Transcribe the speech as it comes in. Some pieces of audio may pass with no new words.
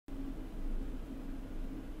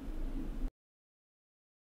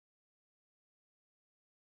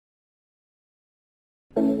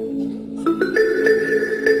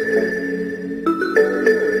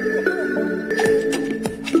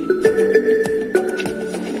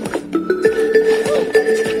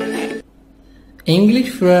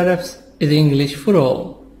English for Arabs is English for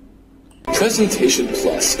all. Presentation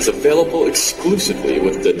Plus is available exclusively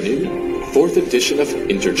with the new 4th edition of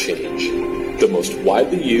Interchange, the most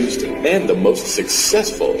widely used and the most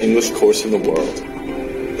successful English course in the world,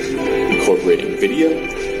 incorporating video,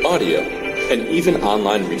 audio, and even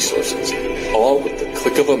online resources, all with the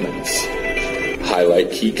click of a mouse.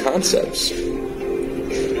 Highlight key concepts.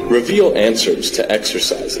 Reveal answers to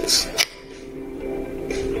exercises.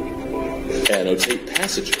 Annotate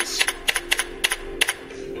passages.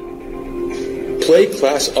 Play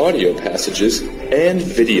class audio passages and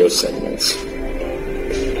video segments.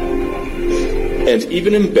 And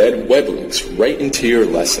even embed web links right into your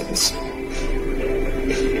lessons.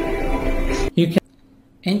 You can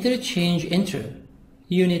Interchange Intro,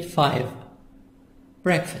 Unit 5.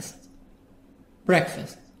 Breakfast.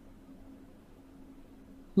 Breakfast.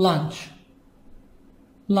 Lunch.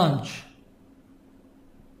 Lunch.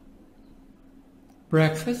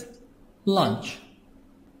 Breakfast. Lunch.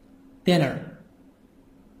 Dinner.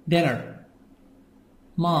 Dinner.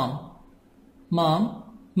 Mom. Mom.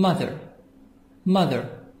 Mother. Mother.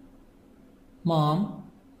 Mom.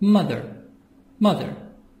 Mother. Mother.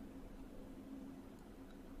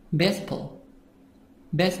 Bicycle.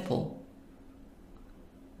 Bicycle.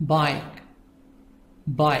 Bike.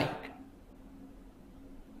 Bike.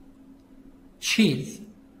 Cheese.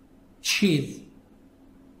 Cheese.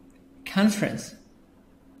 Conference.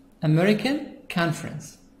 American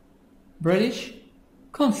conference. British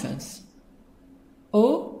conference.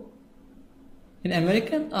 O in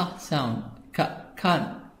American sound.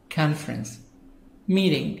 Conference.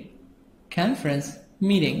 Meeting. Conference.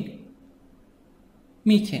 Meeting.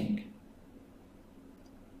 Meeting.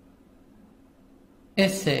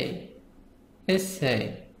 Essay.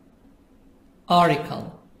 Essay.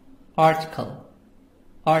 Article. Article.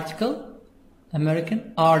 Article.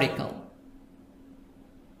 American article.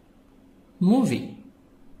 Movie.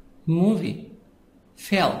 Movie.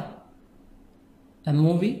 Film. A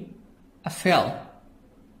movie. A film.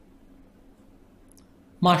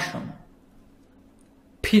 Mushroom.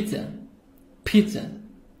 Pizza. Pizza.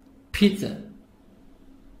 Pizza.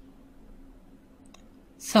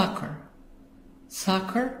 Soccer.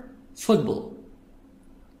 Soccer. Football.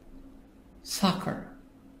 Soccer.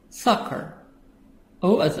 Soccer.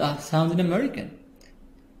 O as a sound in American.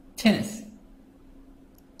 Tennis.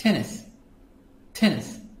 Tennis.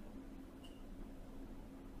 Tennis.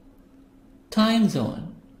 Time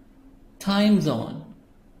zone. Time zone.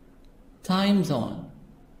 Time zone.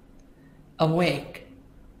 Awake.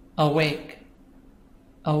 Awake.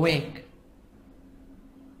 Awake.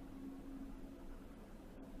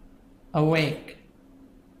 Awake.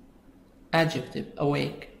 Adjective.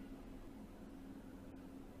 Awake.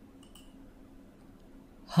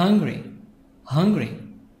 Hungry. Hungry.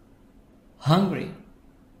 Hungry.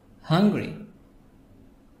 Hungry.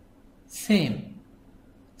 Same.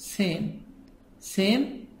 Same.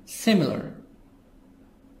 Same. Similar.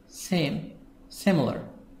 Same. Similar.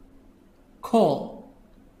 Call.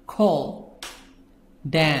 Call.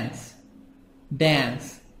 Dance.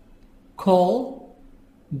 Dance. Call.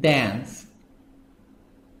 Dance.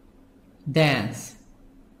 Dance.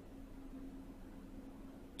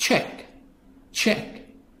 Check. Check.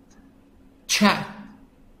 Chat.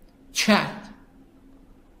 Chat.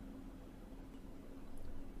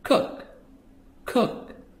 Cook.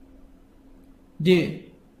 Cook. Do.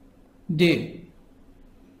 Do.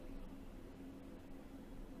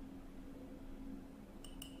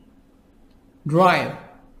 Drive.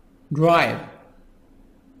 Drive.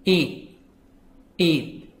 Eat.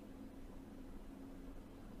 Eat.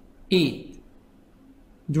 Eat.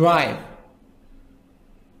 Drive.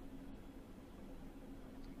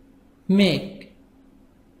 Make.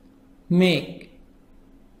 Make.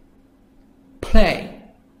 Play.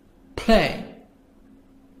 Play.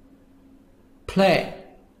 Play.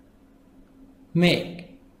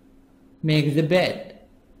 Make. Make the bed.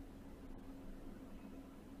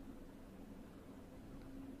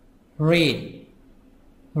 Read.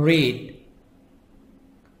 Read.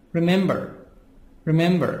 Remember.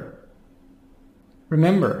 Remember.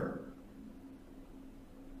 Remember.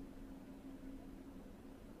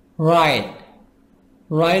 Ride.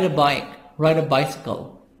 Ride a bike. Ride a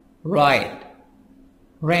bicycle. Ride.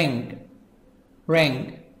 Ring.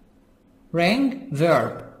 Ring. Ring.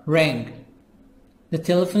 Verb. Ring. The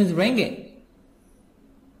telephone is ringing.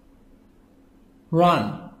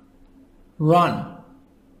 Run. Run.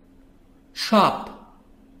 Shop.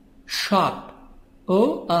 Shop.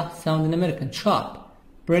 O, sound in American. Shop.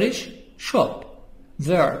 British, shop.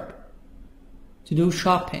 Verb, to do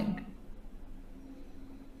shopping.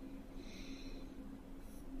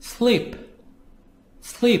 Sleep.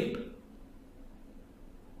 Sleep.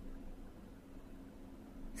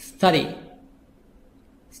 Study.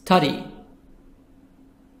 Study.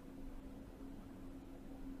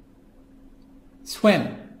 Swim.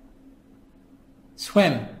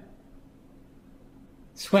 Swim.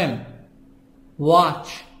 Swim. Watch.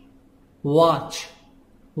 Watch.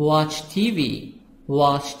 Watch TV.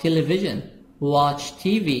 Watch television. Watch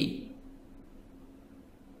TV.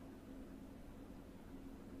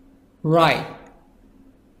 Write.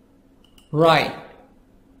 Write.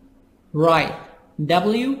 Write.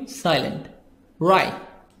 W silent. Write.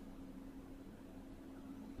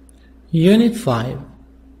 Unit 5.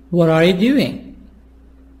 What are you doing?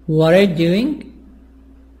 What are you doing?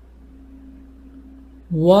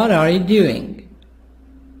 What are you doing?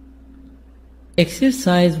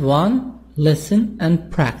 Exercise 1. Listen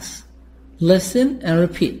and practice. Listen and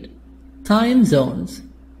repeat. Time zones.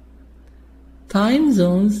 Time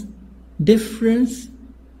zones, difference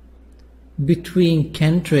between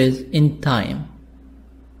countries in time.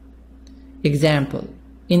 Example,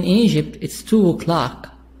 in Egypt it's 2 o'clock.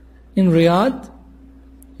 In Riyadh,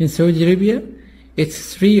 in Saudi Arabia,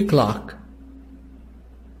 it's 3 o'clock.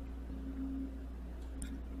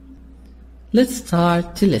 Let's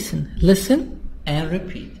start to listen. Listen and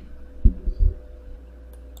repeat.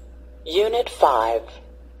 Unit 5.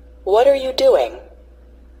 What are you doing?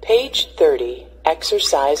 Page 30,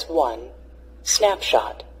 Exercise 1.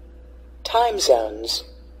 Snapshot. Time zones.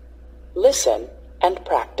 Listen and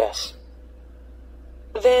practice.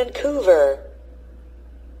 Vancouver,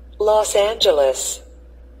 Los Angeles,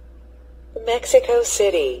 Mexico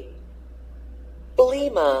City,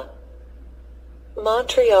 Lima,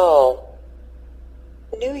 Montreal,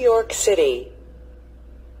 New York City,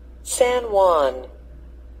 San Juan,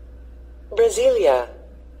 Brasilia,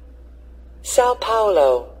 Sao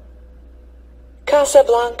Paulo,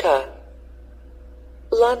 Casablanca,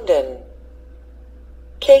 London,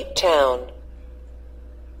 Cape Town,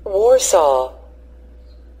 Warsaw,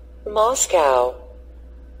 Moscow,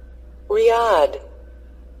 Riyadh,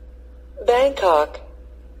 Bangkok,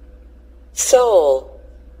 Seoul,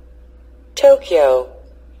 Tokyo,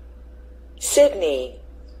 Sydney.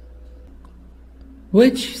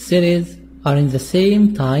 Which cities are in the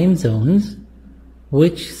same time zones?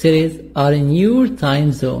 Which cities are in your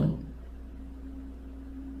time zone?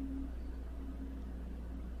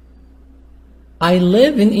 I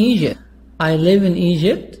live in Egypt. I live in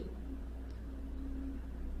Egypt.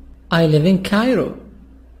 I live in Cairo.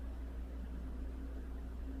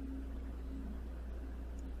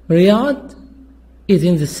 Riyadh is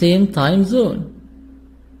in the same time zone.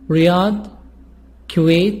 Riyadh,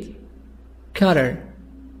 Kuwait, Qatar.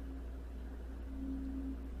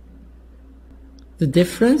 The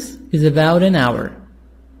difference is about an hour.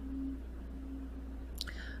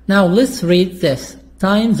 Now let's read this.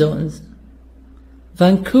 Time zones.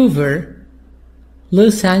 Vancouver,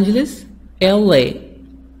 Los Angeles, LA,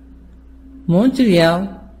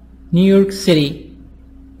 Montreal, New York City,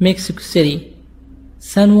 Mexico City,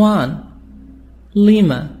 San Juan,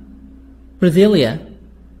 Lima, Brasilia,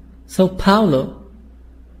 Sao Paulo,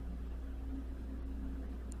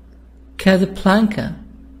 Casablanca,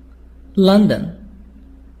 London,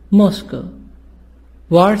 Moscow,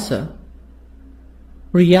 Warsaw,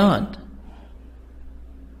 Riyadh,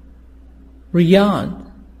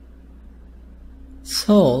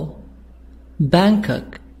 Seoul,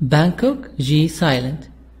 Bangkok, G silent,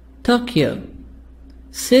 Tokyo,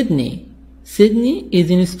 Sydney is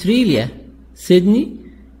in Australia,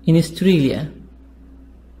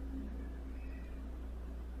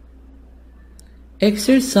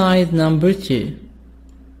 Exercise number 2.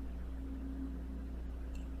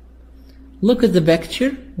 Look at the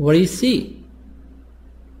picture. What do you see?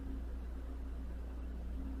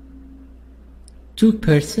 2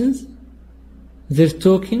 persons. They're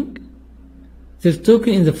talking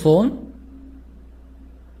in the phone.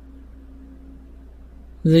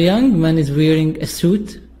 The young man is wearing a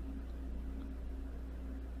suit.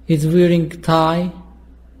 He's wearing tie,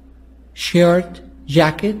 shirt,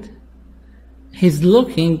 jacket. He's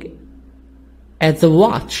looking at the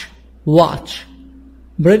watch.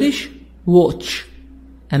 British watch,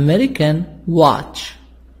 American watch.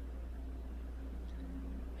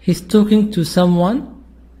 He's talking to someone.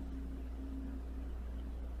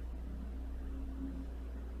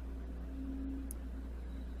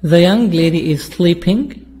 The young lady is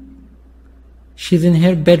sleeping. She's in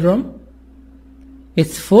her bedroom.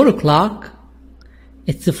 It's 4 o'clock.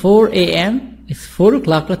 It's 4 a.m. It's 4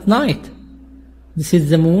 o'clock at night. This is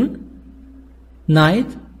the moon. Night.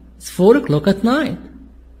 It's 4 o'clock at night.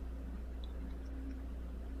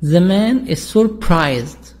 The man is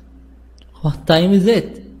surprised. What time is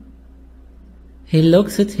it? He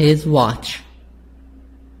looks at his watch.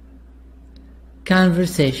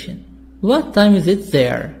 Conversation. What time is it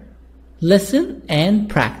there? Listen and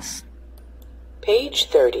practice. Page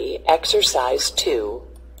 30, Exercise 2,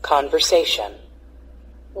 Conversation.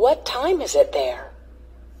 What time is it there?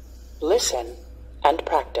 Listen and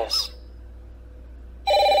practice.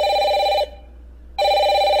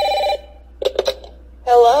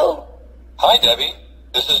 Hello? Hi, Debbie.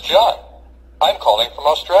 This is John. I'm calling from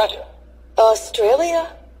Australia.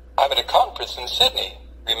 Australia? I'm at a conference in Sydney.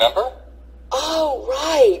 Remember? Oh,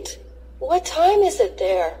 right. What time is it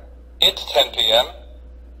there? It's 10 p.m.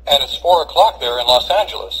 and it's 4 o'clock there in Los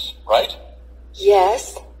Angeles, right?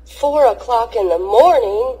 Yes, 4 o'clock in the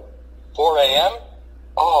morning. 4 a.m.?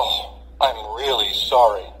 Oh, I'm really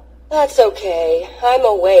sorry. That's okay. I'm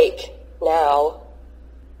awake now.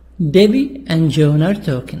 Debbie and John are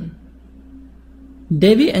talking.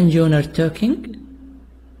 Debbie and John are talking.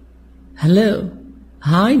 Hello.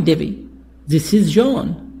 Hi, Debbie. This is John.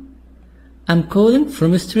 I'm calling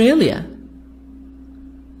from Australia.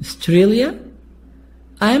 Australia?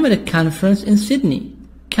 I am at a conference in Sydney.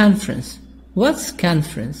 Conference. What's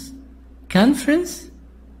conference? Conference?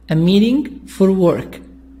 A meeting for work.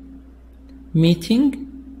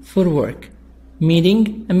 Meeting for work.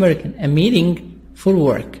 Meeting, American. A meeting for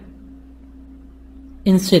work.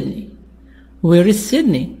 In Sydney. Where is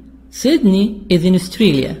Sydney? Sydney is in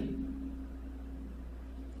Australia.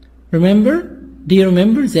 Remember? Do you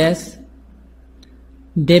remember this?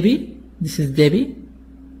 Debbie? This is Debbie.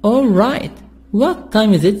 All right. What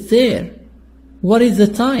time is it there? What is the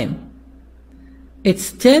time?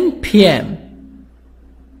 It's 10 p.m.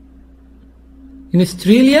 In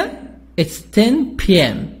Australia, it's 10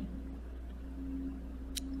 p.m.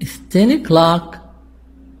 It's 10 o'clock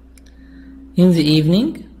in the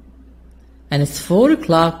evening, and it's 4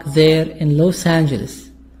 o'clock there in Los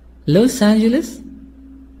Angeles. Los Angeles,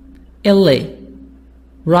 LA,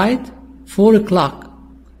 right? 4 o'clock,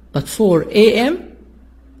 but 4 a.m.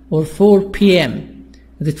 or 4 p.m.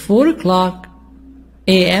 Is it 4 o'clock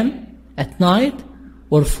a.m. at night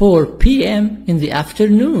or 4 p.m. in the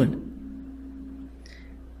afternoon?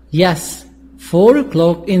 Yes, 4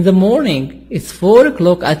 o'clock in the morning. It's 4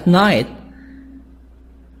 o'clock at night.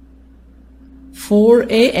 4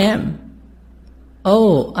 a.m.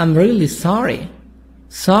 Oh, I'm really sorry.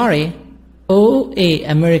 Sorry. O-A,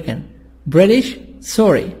 American. British,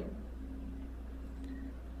 sorry.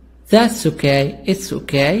 That's okay. It's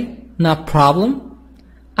okay. No problem.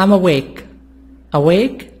 I'm awake.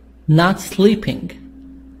 Awake, not sleeping.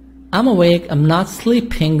 I'm awake. I'm not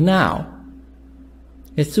sleeping now.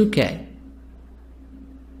 It's okay.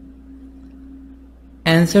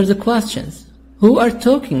 Answer the questions. Who are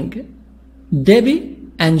talking? Debbie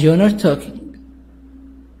and John are talking.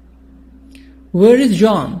 Where is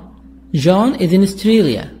John? John is in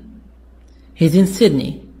Australia. He's in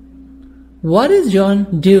Sydney. What is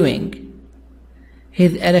John doing?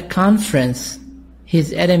 He's at a conference.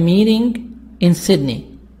 He's at a meeting in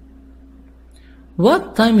Sydney.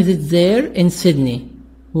 What time is it there in Sydney?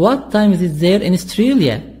 What time is it there in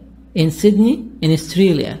Australia? In Sydney, in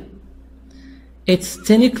Australia. It's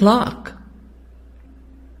 10 o'clock.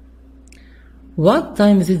 What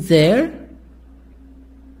time is it there?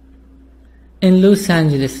 In Los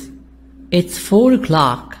Angeles. It's 4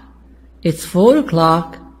 o'clock. It's 4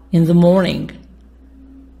 o'clock in the morning.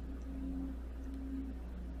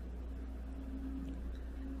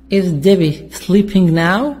 Is Debbie sleeping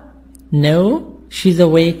now? No, she's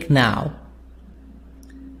awake now.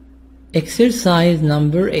 Exercise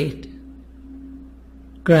number 8.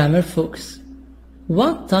 Grammar focus.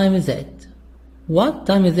 What time is it? What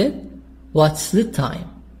time is it? What's the time?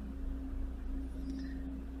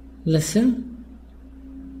 Listen.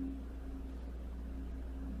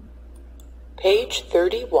 Page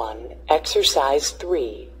 31, Exercise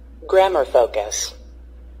 3, Grammar Focus.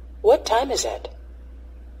 What time is it?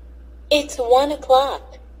 It's 1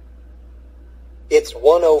 o'clock. It's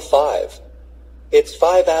 1:05. It's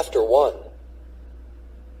 5 after 1.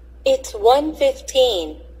 It's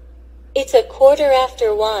 1:15. It's a quarter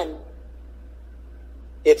after 1.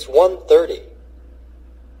 It's 1:30.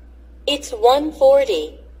 It's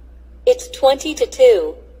 1:40. It's 20 to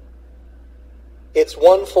 2. It's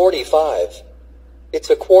 1:45. It's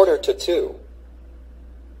a quarter to 2.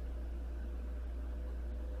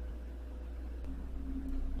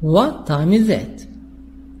 What time is it?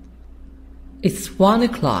 It's 1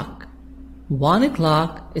 o'clock. 1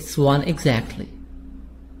 o'clock, it's 1 exactly.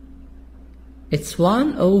 It's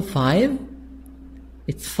 1:05,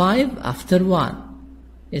 it's 5 after 1.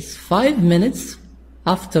 It's 5 minutes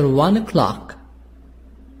after 1 o'clock.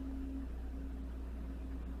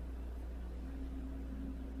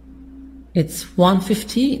 It's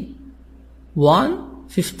 1:15.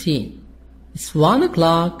 1:15. It's 1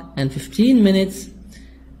 o'clock and 15 minutes.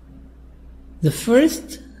 The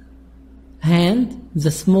first hand,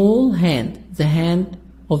 the small hand, the hand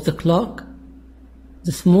of the clock,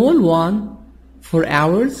 the small one for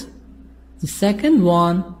hours, the second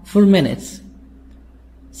one for minutes.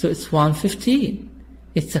 So it's 1:15.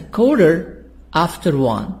 It's a quarter after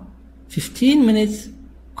 1. 15 minutes,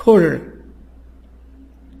 quarter.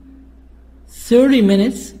 30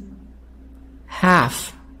 minutes,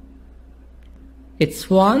 half. It's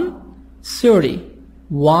 1:30.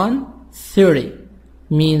 1:30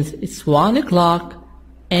 means it's 1 o'clock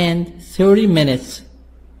and 30 minutes.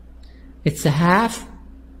 It's a half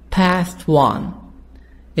past 1.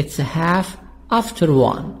 It's a half after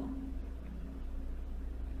 1.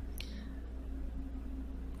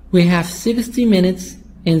 We have 60 minutes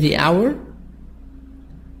in the hour.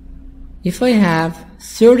 If I have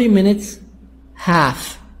 30 minutes,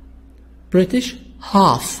 half. British,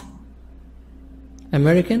 half.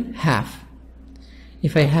 American, half.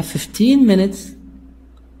 If I have 15 minutes,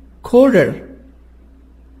 quarter.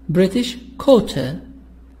 British, quarter.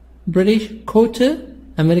 British, quarter.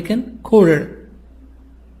 American, quarter.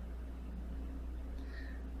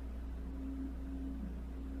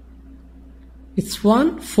 It's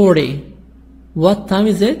 1:40. What time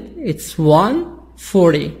is it? It's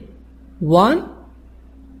 1:40.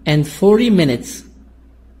 1:40 minutes.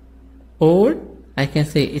 Or I can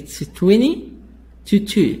say it's 20 to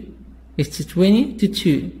 2. It's 20 to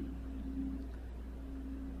 2.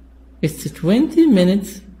 It's 20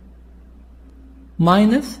 minutes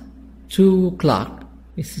minus 2 o'clock.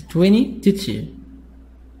 It's 20 to 2.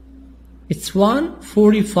 It's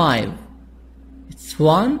 1:45. It's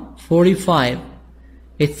 1:45.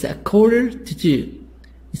 It's a quarter to 2.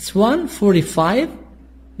 It's 1:45.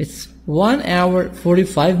 It's 1 hour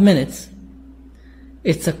 45 minutes.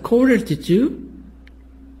 It's a quarter to 2.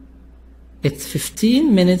 It's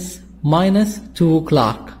 15 minutes minus 2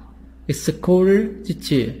 o'clock. It's a quarter to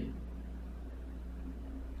 2.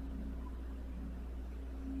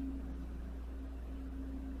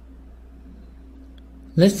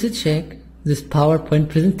 Let's check this PowerPoint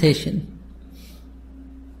presentation.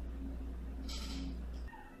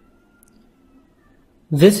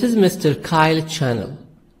 This is Mr. Kyle channel.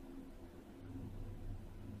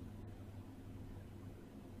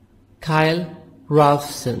 Kyle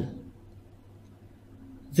Rolofson.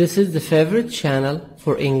 This is the favorite channel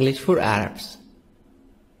for English for Arabs.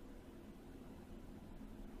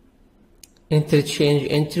 Interchange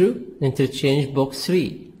Intro, Interchange Book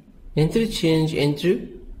 3. Interchange Intro,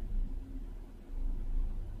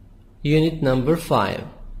 Unit number 5.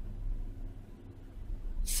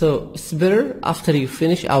 So it's better after you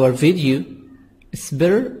finish our video. It's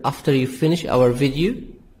better after you finish our video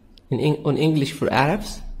on English for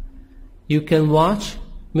Arabs. You can watch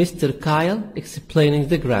Mr. Kyle explaining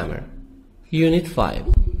the grammar. Unit 5.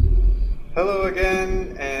 Hello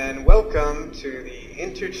again and welcome to the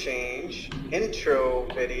Interchange Intro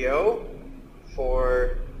video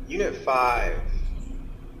for Unit 5.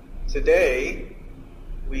 Today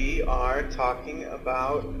we are talking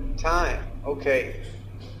about time. Okay,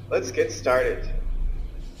 let's get started.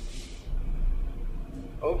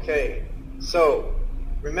 Okay, so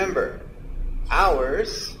remember,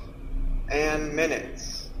 hours and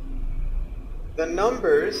minutes. The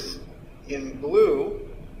numbers in blue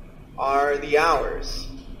are the hours.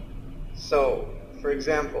 So, for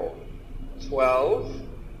example, 12,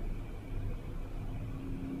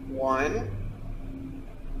 1,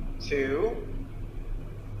 2,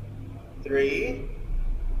 3,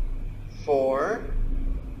 4,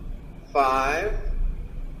 5,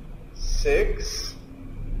 6,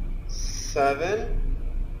 7,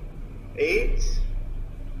 8,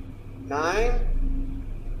 9,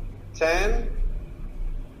 10,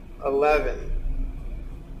 11,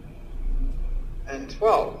 and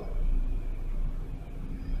 12.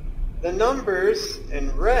 The numbers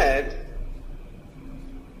in red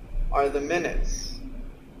are the minutes.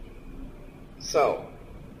 So,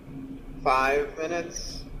 5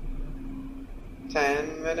 minutes,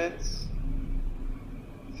 10 minutes,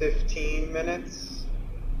 15 minutes,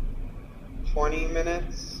 20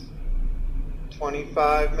 minutes,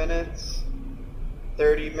 25 minutes,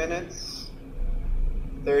 30 minutes,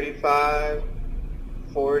 35,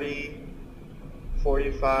 40,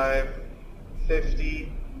 45,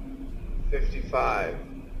 50, 12:55.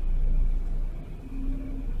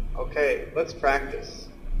 Okay, let's practice.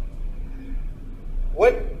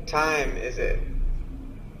 What time is it?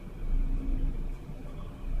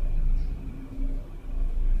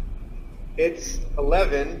 It's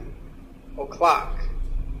 11 o'clock.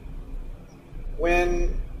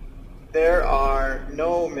 When there are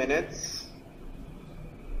no minutes,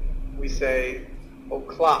 we say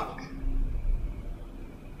o'clock.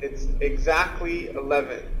 It's exactly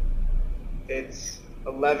 11. It's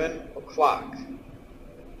 11 o'clock.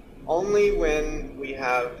 Only when we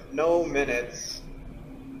have no minutes,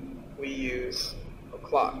 we use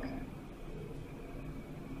o'clock.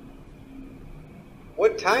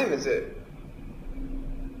 What time is it?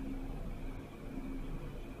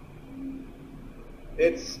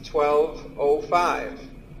 It's 12:05.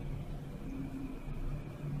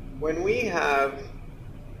 When we have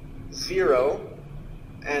 0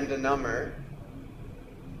 and a number,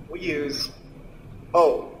 we use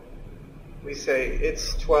O. We say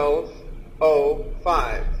it's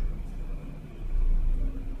 12:05.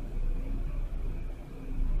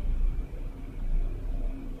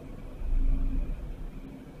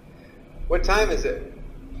 What time is it?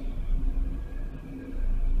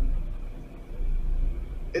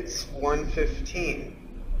 It's 1:15.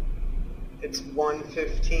 It's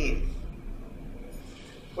 1:15.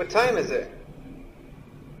 What time is it?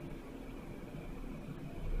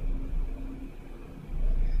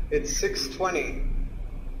 It's 6:20.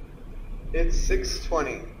 It's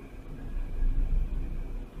 6:20.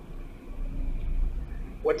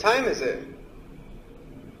 What time is it?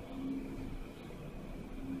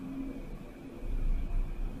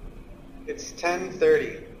 It's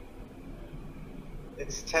 10:30.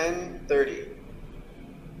 It's 10:30.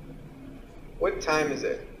 What time is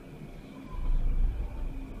it?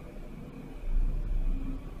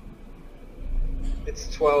 It's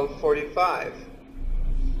 12:45.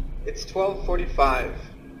 It's 12:45.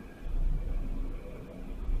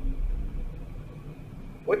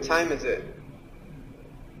 What time is it?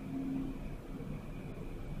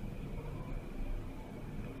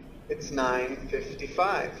 It's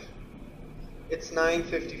 9:55. It's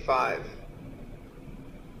 9:55.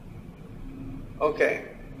 Okay,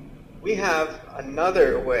 we have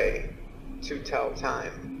another way to tell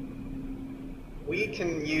time. We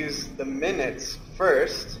can use the minutes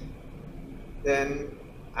first, then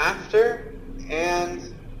after, and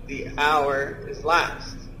the hour is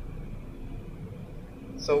last.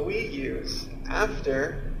 So we use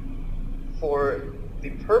after for the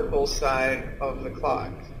purple side of the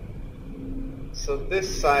clock. So this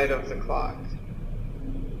side of the clock.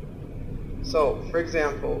 So, for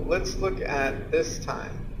example, let's look at this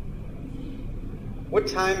time. What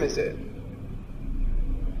time is it?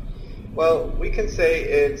 Well, we can say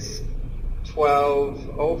it's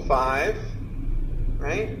 12:05,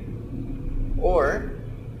 right? Or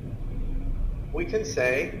we can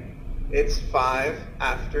say it's 5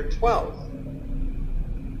 after 12.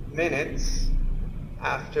 Minutes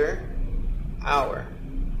after hour.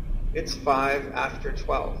 It's 5 after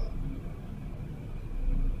 12.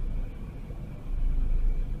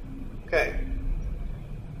 Okay.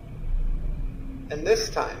 And this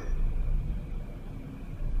time,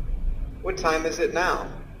 what time is it now?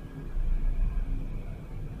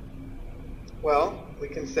 Well, we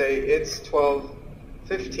can say it's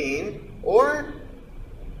 12:15, or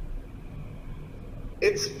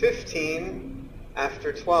it's 15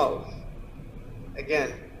 after 12.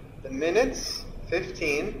 Again, the minutes,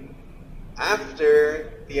 15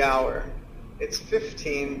 after the hour. It's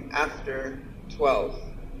 15 after 12.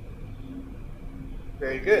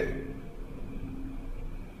 Very good.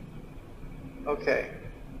 Okay.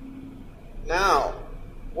 Now,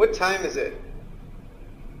 what time is it?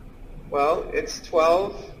 Well, it's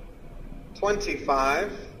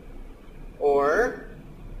 12:25, or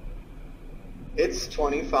it's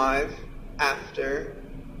 25 after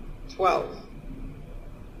 12.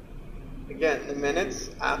 Again, the minutes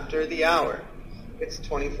after the hour. It's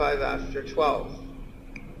 25 after 12.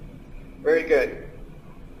 Very good.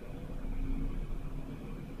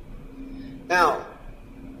 Now,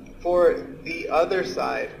 for the other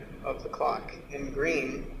side of the clock, in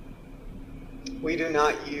green, we do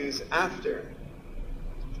not use after.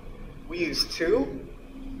 We use to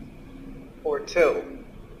or till.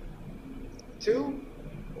 To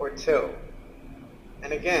or till.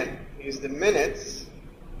 And again, we use the minutes,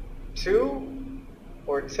 to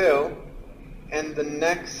or till, and the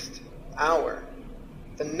next hour.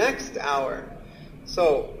 The next hour.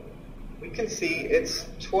 So, we can see it's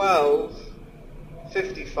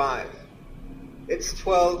 12:55. It's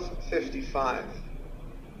 12:55,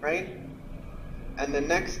 right? and the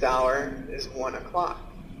next hour is 1 o'clock.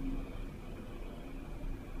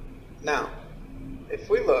 Now, if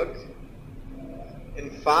we look, in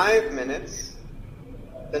 5 minutes,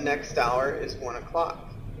 the next hour is 1 o'clock,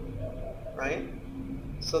 right?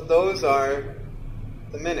 So those are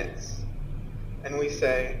the minutes. And we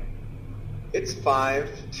say, it's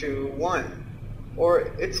 5 to 1, or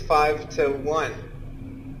it's 5 to 1.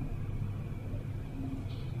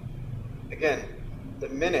 Again, the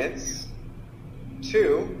minutes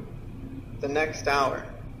to the next hour.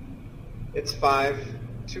 It's 5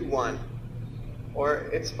 to 1, or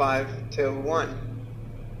it's 5 till 1.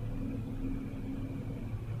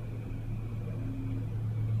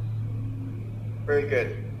 Very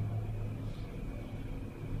good.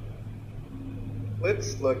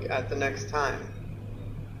 Let's look at the next time.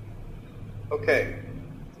 Okay.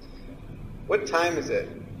 What time is it?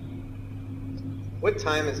 What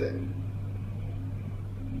time is it?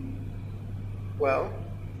 Well,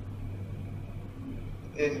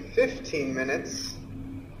 in 15 minutes,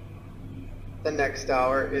 the next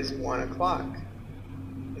hour is 1 o'clock.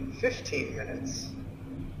 In 15 minutes.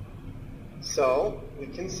 So, we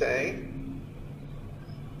can say,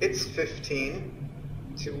 it's 15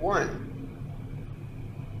 to 1.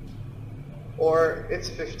 Or it's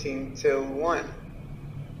 15 till 1.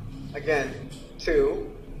 Again,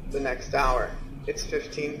 to the next hour. It's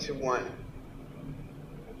 15 to 1.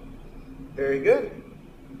 Very good.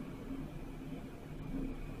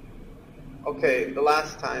 Okay, the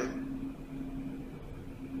last time.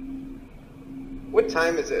 What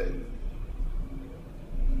time is it?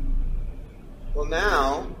 Well,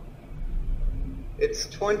 now, it's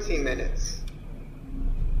 20 minutes.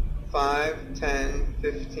 5, 10,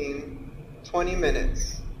 15, 20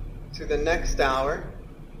 minutes to the next hour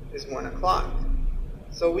is 1 o'clock.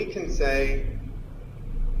 So we can say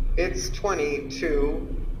it's 20 to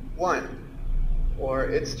 1, or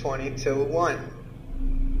it's 20 till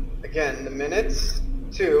 1. Again, the minutes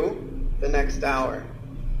to the next hour.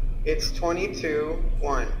 It's 20 to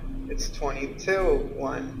 1. It's 20 till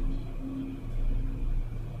 1.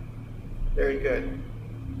 Very good.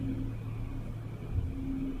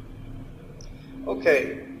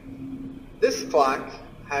 Okay, this clock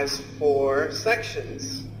has 4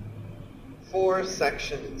 sections. 4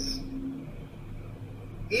 sections.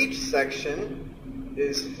 Each section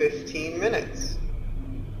is 15 minutes.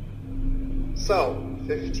 So,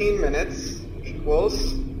 15 minutes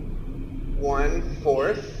equals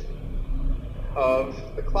 1/4 of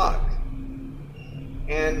the clock.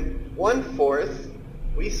 And 1/4,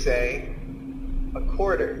 we say a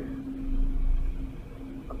quarter.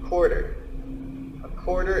 A quarter. A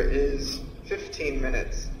quarter is 15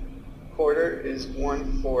 minutes. A quarter is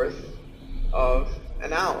 1/4 of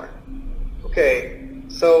an hour. Okay,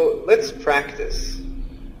 so let's practice.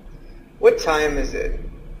 What time is it?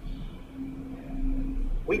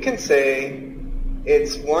 We can say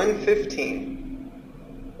it's 1:15,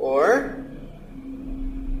 or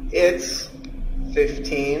it's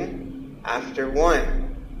 15 after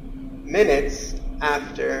 1, minutes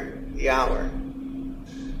after the hour.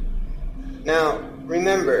 Now,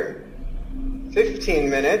 remember, 15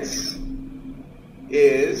 minutes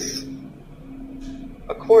is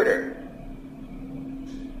a quarter.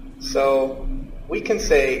 So we can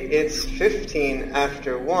say it's 15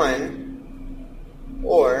 after 1,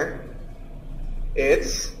 or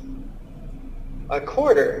it's a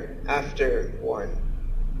quarter after 1,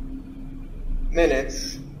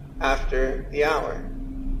 minutes after the hour.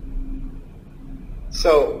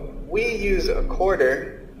 So we use a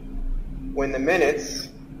quarter when the minutes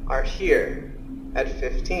are here at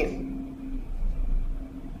 15.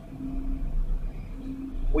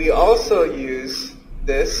 We also use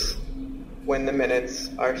this when the minutes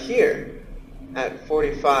are here at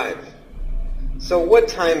 45. So what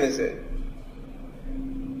time is it?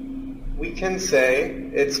 We can say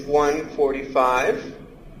it's 1:45,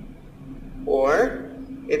 or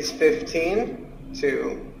it's 15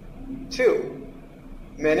 to 2,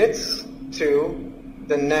 minutes to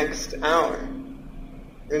the next hour.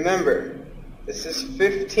 Remember, this is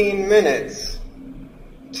 15 minutes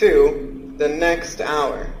to the next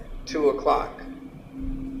hour, 2 o'clock.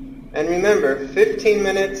 And remember, 15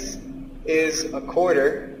 minutes is a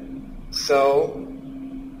quarter, so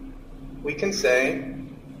we can say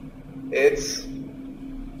it's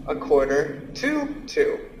a quarter to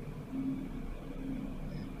 2.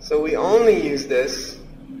 So we only use this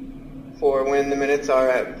for when the minutes are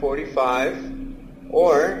at 45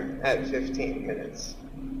 or at 15 minutes.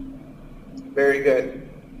 Very good.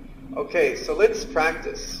 Okay, so let's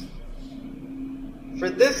practice. For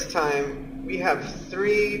this time, we have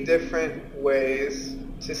 3 different ways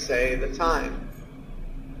to say the time.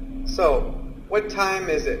 So, what time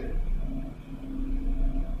is it?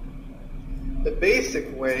 The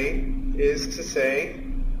basic way is to say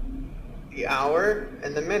the hour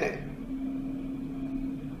and the minute.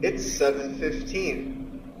 It's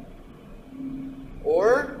 7:15.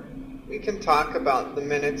 Or we can talk about the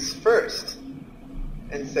minutes first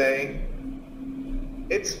and say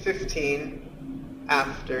it's 15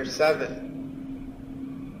 after 7.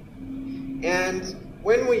 And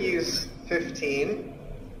when we use 15,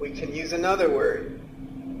 we can use another word.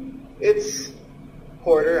 It's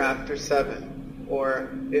quarter after 7, or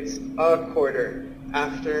it's a quarter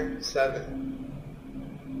after 7.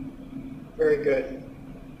 Very good.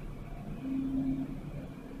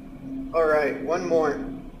 All right, one more.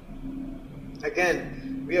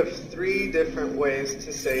 Again, we have 3 different ways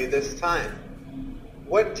to say this time.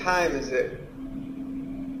 What time is it?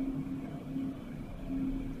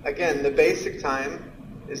 Again, the basic time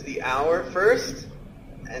is the hour first,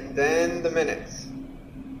 and then the minutes.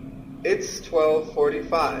 It's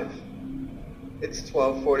 12:45. It's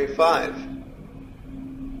 12:45.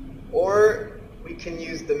 Or we can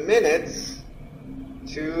use the minutes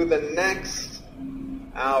to the next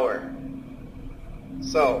hour.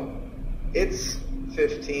 So, it's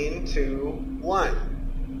 15 to 1.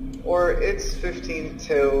 Or it's 15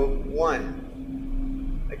 till 1.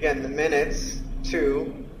 Again, the minutes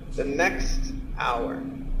to the next hour.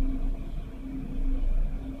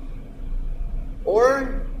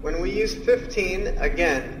 Or when we use 15,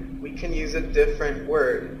 again, we can use a different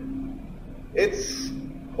word. It's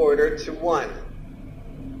quarter to 1,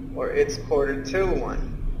 or it's quarter till 1.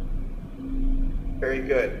 Very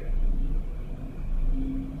good.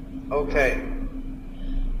 Okay.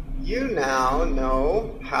 You now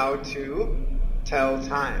know how to tell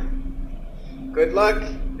time. Good luck,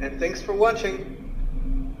 and thanks for watching.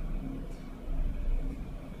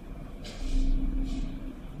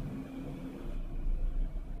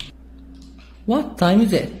 What time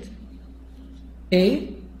is it?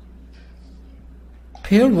 A.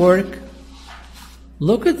 Pair work.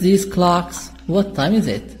 Look at these clocks. What time is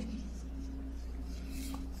it?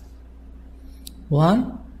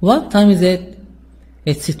 1. What time is it?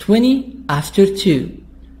 It's 20 after 2.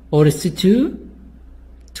 Or it's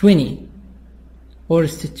 2:20. Or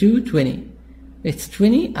it's 2:20. It's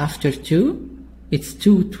 20 after 2. It's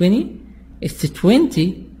 2:20. It's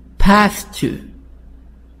 20 past 2.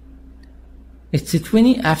 It's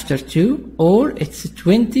 20 after 2, or it's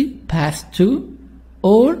 20 past 2,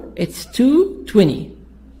 or it's 2:20.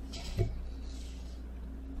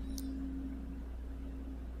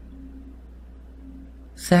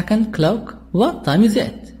 Second clock, what time is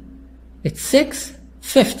it? It's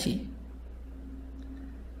 6:50.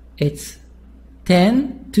 It's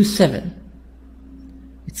 10 to 7.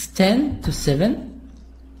 It's 10 to 7.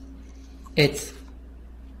 It's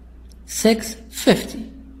 6:50.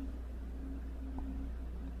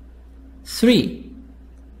 3.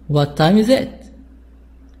 What time is it?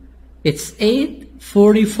 It's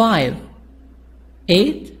 8:45.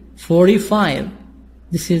 8:45.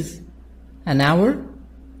 This is an hour,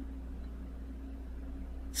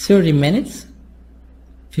 30 minutes,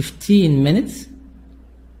 15 minutes,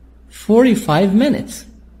 45 minutes.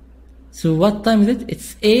 So what time is it?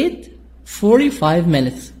 It's 8:45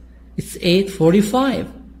 minutes. It's 8:45.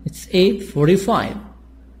 It's 8:45.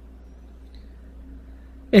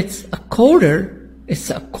 It's a quarter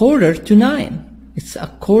to 9. It's a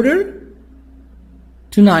quarter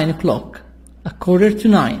to 9 o'clock. A quarter to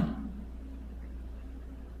 9.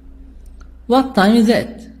 What time is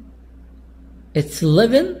it? It's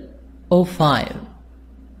 11:05.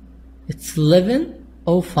 It's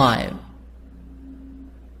 11:05.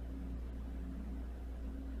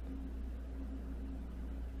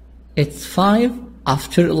 It's 5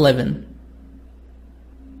 after 11.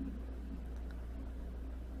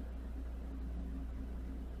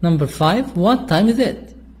 Number 5, what time is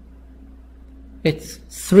it? It's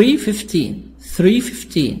 3:15.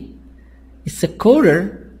 3:15. It's a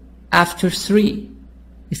quarter after 3.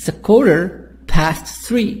 It's a quarter past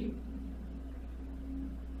 3.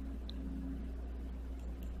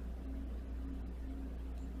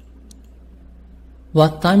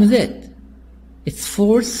 What time is it? It's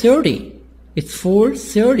 4:30. It's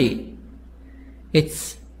 4:30.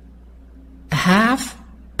 It's a half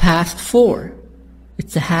past 4.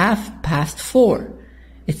 It's a half past 4.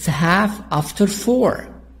 It's a half after 4.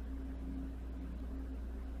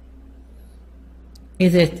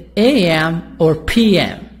 Is it AM or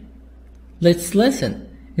PM? Let's listen.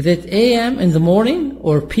 Is it AM in the morning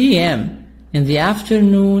or PM in the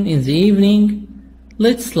afternoon, in the evening?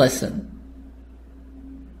 Let's listen.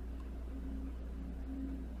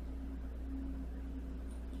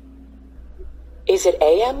 Is it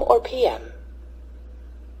AM or PM?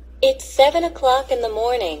 It's 7 o'clock in the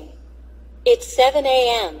morning. It's 7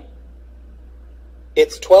 a.m.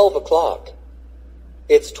 It's 12 o'clock.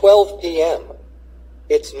 It's 12 p.m.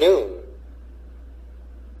 It's noon.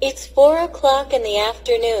 It's 4 o'clock in the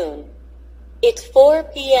afternoon. It's 4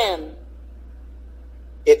 p.m.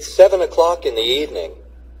 It's 7 o'clock in the evening.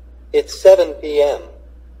 It's 7 p.m.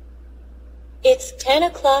 It's 10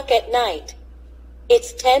 o'clock at night.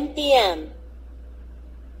 It's 10 p.m.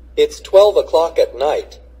 It's 12 o'clock at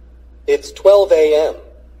night. It's 12 a.m.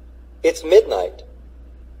 It's midnight.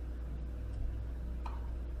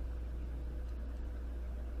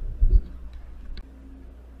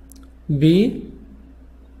 B.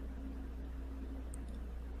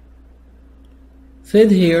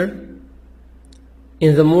 Said here,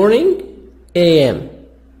 in the morning, AM.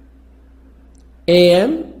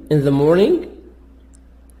 AM in the morning,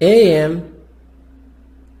 AM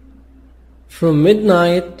from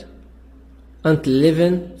midnight until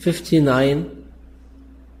 11:59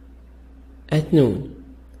 at noon.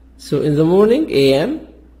 So in the morning, AM,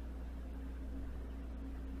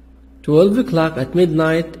 12 o'clock at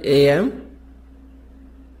midnight, AM,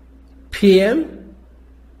 PM,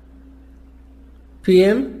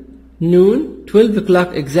 noon, 12 o'clock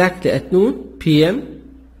exactly at noon, PM,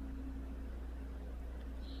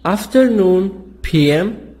 afternoon, PM,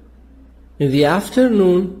 in the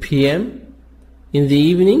afternoon, PM, in the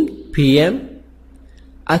evening, PM,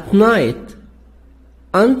 at night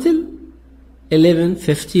until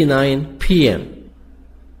 11:59 PM.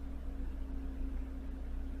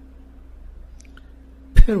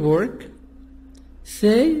 Per work,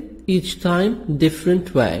 say each time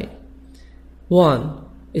different way. 1.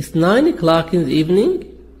 It's 9 o'clock in the evening.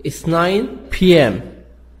 It's 9 PM.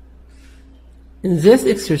 In this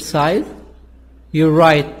exercise, you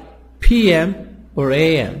write PM or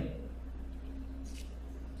AM.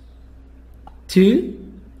 2.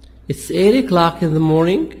 It's 8 o'clock in the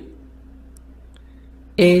morning.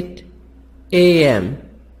 8 AM.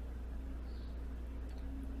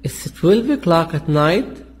 It's 12 o'clock at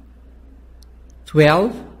night.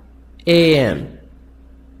 12 AM.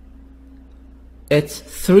 It's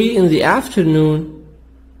 3 in the afternoon.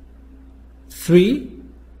 3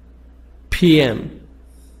 PM.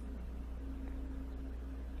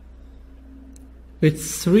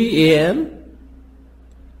 It's 3 AM.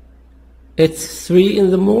 It's 3 in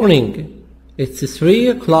the morning. It's 3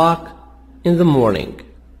 o'clock in the morning.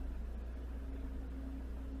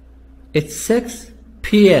 It's 6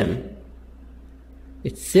 PM.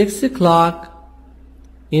 It's 6 o'clock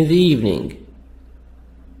in the evening.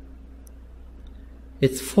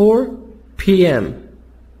 It's 4 PM.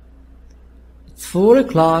 It's 4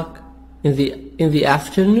 o'clock in the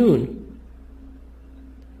afternoon.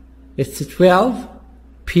 It's 12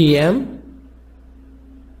 PM.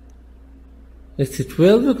 It's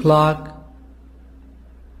 12 o'clock.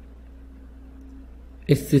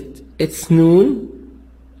 It's noon.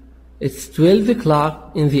 It's 12 o'clock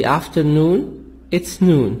in the afternoon. It's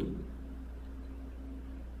noon.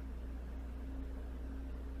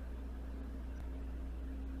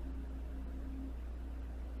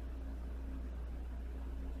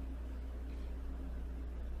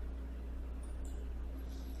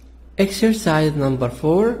 Exercise number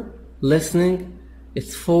 4, listening.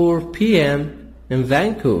 It's 4 PM in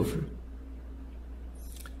Vancouver.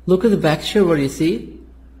 Look at the picture. What do you see?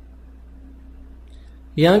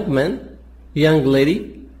 Young man, young lady.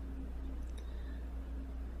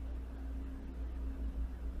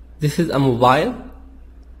 This is a mobile.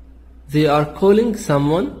 They are calling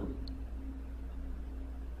someone.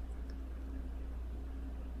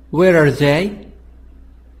 Where are they?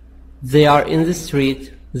 They are in the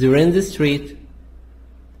street. They're in the street.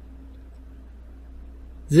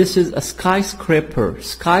 This is a skyscraper.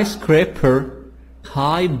 Skyscraper,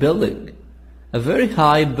 high building. A very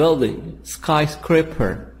high building.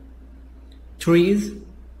 Skyscraper. Trees.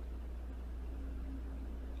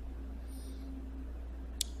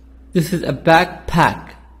 This is a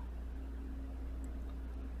backpack.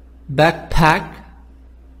 Backpack.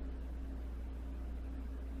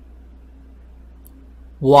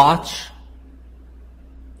 Watch.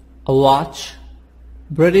 A watch.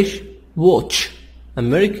 British watch.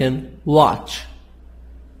 American watch.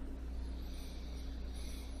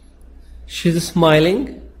 She's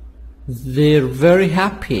smiling. They're very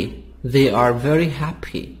happy. They are very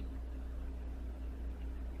happy.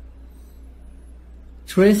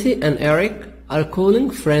 Tracy and Eric are calling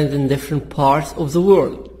friends in different parts of the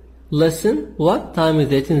world. Listen, what time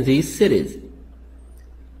is it in these cities?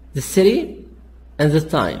 The city and the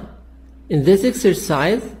time. In this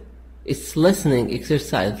exercise, it's listening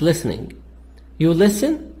exercise, listening. You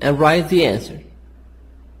listen and write the answer.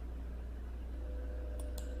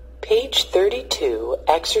 Page 32,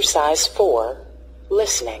 Exercise 4,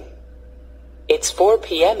 Listening. It's 4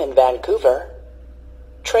 p.m. in Vancouver.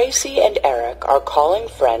 Tracy and Eric are calling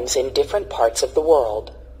friends in different parts of the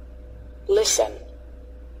world. Listen.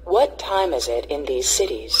 What time is it in these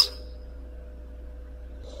cities?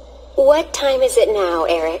 What time is it now,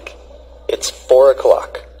 Eric? It's 4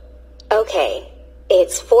 o'clock. Okay.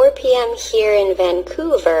 It's 4 p.m. here in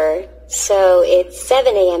Vancouver, so it's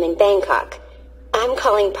 7 a.m. in Bangkok. I'm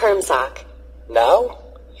calling Permsock. Now?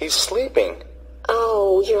 He's sleeping.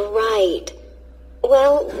 Oh, you're right.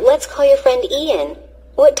 Well, let's call your friend Ian.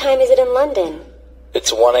 What time is it in London?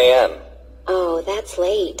 It's 1 a.m. Oh, that's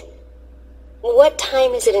late. What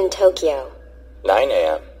time is it in Tokyo? 9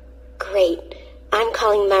 a.m. Great. I'm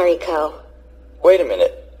calling Mariko. Wait a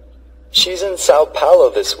minute. She's in Sao Paulo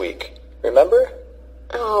this week. Remember?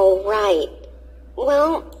 Oh, right.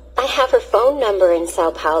 Well, I have her phone number in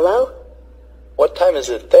Sao Paulo. What time is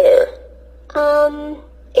it there?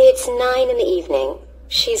 It's 9 in the evening.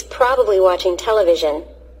 She's probably watching television.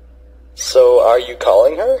 So are you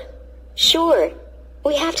calling her? Sure.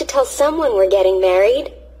 We have to tell someone we're getting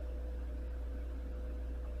married.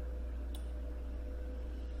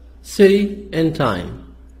 City and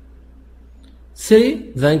time.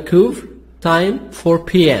 City, Vancouver, time 4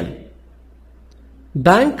 p.m.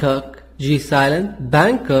 Bangkok, G silent,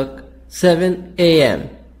 Bangkok, 7 a.m.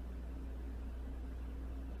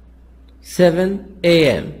 7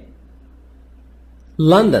 a.m.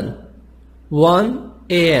 London, 1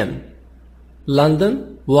 a.m.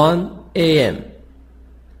 London, 1 a.m.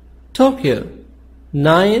 Tokyo,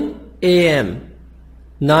 9 a.m.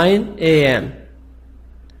 9 a.m.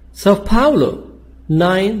 Sao Paulo,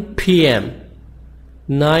 9 p.m.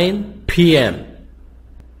 9 p.m.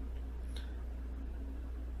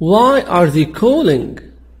 Why are they calling?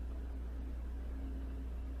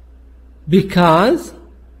 Because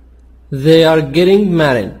they are getting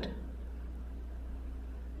married.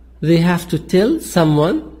 They have to tell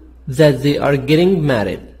someone that they are getting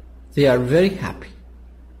married. They are very happy.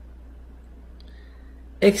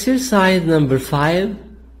 Exercise number 5.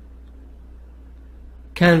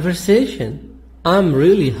 Conversation. I'm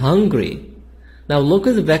really hungry. Now look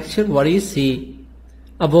at the picture. What do you see?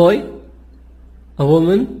 A boy, a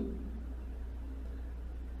woman.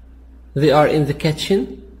 They are in the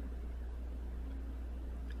kitchen.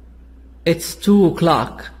 It's 2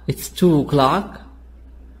 o'clock. It's 2 o'clock.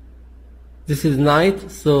 This is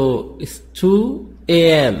night, so it's 2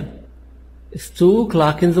 a.m. It's 2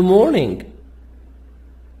 o'clock in the morning.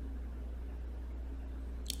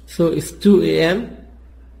 So it's 2 a.m.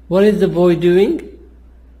 What is the boy doing?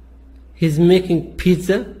 He's making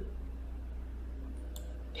pizza.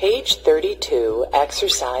 Page 32,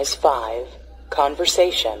 Exercise 5,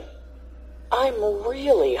 Conversation. I'm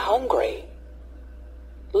really hungry.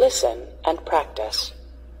 Listen and practice.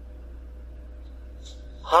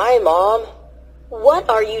 Hi, Mom. What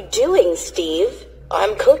are you doing, Steve?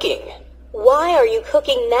 I'm cooking. Why are you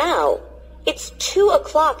cooking now? It's 2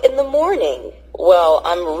 o'clock in the morning. Well,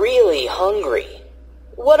 I'm really hungry.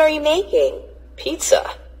 What are you making? Pizza.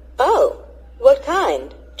 Oh, what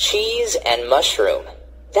kind? Cheese and mushroom.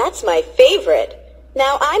 That's my favorite.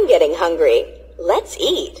 Now I'm getting hungry. Let's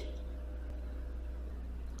eat.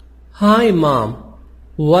 Hi, Mom.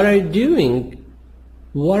 What are you doing?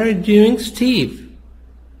 What are you doing, Steve?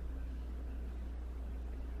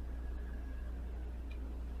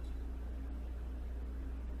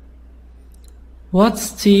 What's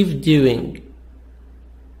Steve doing?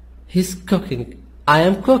 He's cooking. I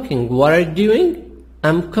am cooking. What are you doing?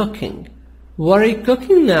 I'm cooking. What are you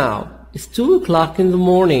cooking now? It's 2 o'clock in the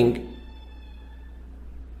morning.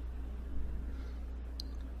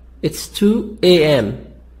 It's 2 a.m.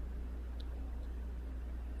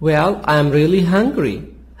 Well, I'm really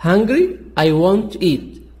hungry. Hungry? I want to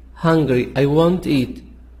eat. Hungry? I want to eat.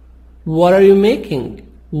 What are you making?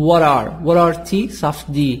 What are T,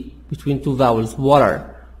 soft D, between two vowels.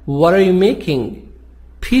 What are you making?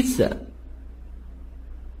 Pizza.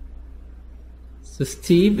 So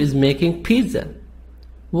Steve is making pizza.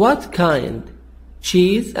 What kind?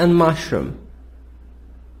 Cheese and mushroom.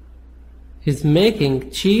 He's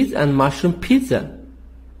making cheese and mushroom pizza.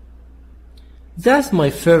 That's my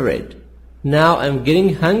favorite. Now I'm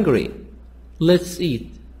getting hungry. Let's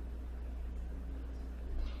eat.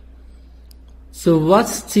 So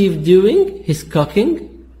what's Steve doing? He's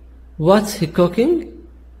cooking. What's he cooking?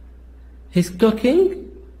 He's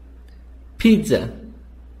cooking pizza.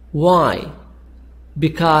 Why?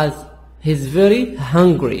 Because he's very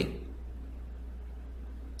hungry.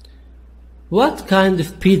 What kind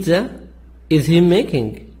of pizza? is he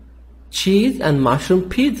making? Cheese and mushroom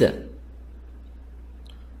pizza.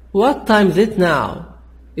 What time is it now?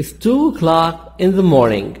 It's 2 o'clock in the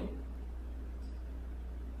morning.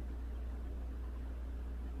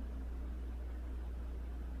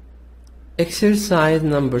 Exercise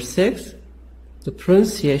number 6. The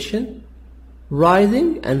pronunciation,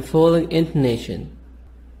 rising and falling intonation.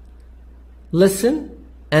 Listen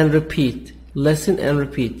and repeat. Listen and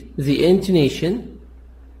repeat. The intonation,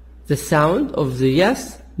 the sound of the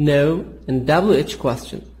yes, no, and WH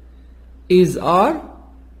question. Is, are,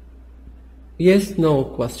 yes, no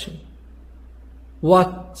question.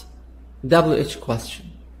 What, WH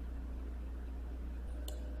question.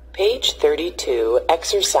 Page 32,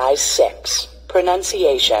 Exercise 6,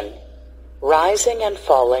 Pronunciation, Rising and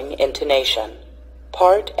Falling Intonation,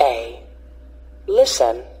 Part A.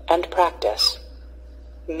 Listen and practice.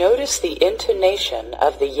 Notice the intonation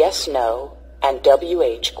of the yes, no, and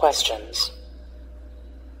WH questions.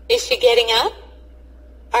 Is she getting up?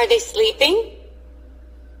 Are they sleeping?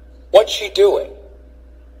 What's she doing?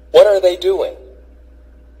 What are they doing?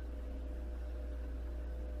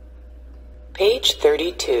 Page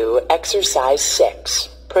 32, Exercise 6,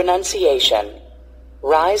 Pronunciation,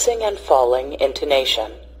 Rising and Falling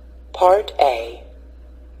Intonation, Part A.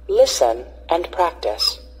 Listen and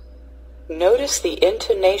practice. Notice the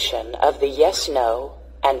intonation of the yes, no,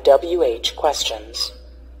 and WH questions.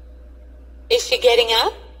 Is she getting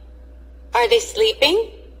up? Are they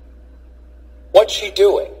sleeping? What's she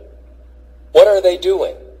doing? What are they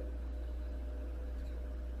doing?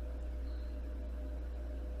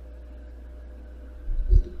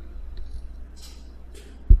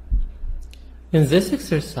 In this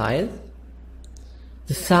exercise,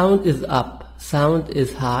 the sound is up, sound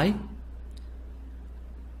is high,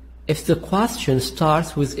 if the question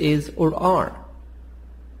starts with is or are.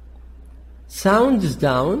 Sound is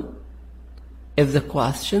down if the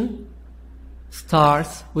question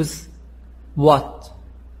starts with what,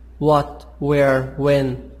 where,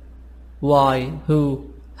 when, why,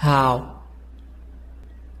 who, how.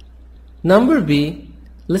 Number B,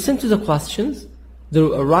 listen to the questions. There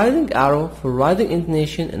is a rising arrow for rising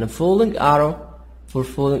intonation and a falling arrow for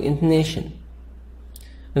falling intonation.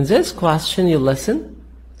 In this question, you listen.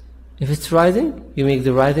 If it's rising, you make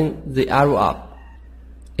the arrow up.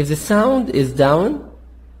 If the sound is down,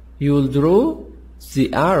 you will draw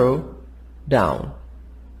the arrow down.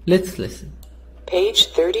 Let's listen. Page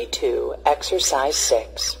 32, Exercise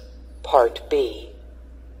 6, Part B.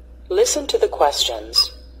 Listen to the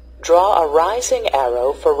questions. Draw a rising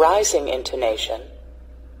arrow for rising intonation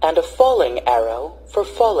and a falling arrow for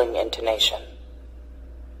falling intonation.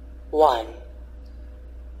 1.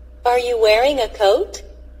 Are you wearing a coat?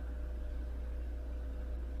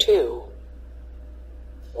 2.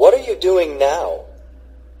 What are you doing now?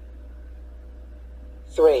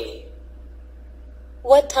 3.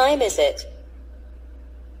 What time is it?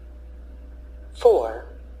 4.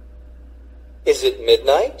 Is it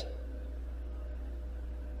midnight?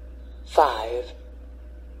 5.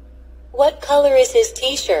 What color is his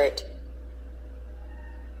t-shirt?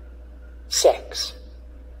 6.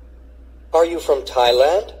 Are you from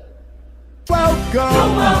Thailand? Welcome!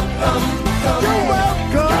 You're welcome! You're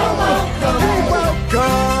welcome! You're welcome!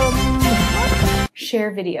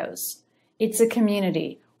 Share videos. It's a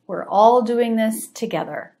community. We're all doing this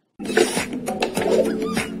together.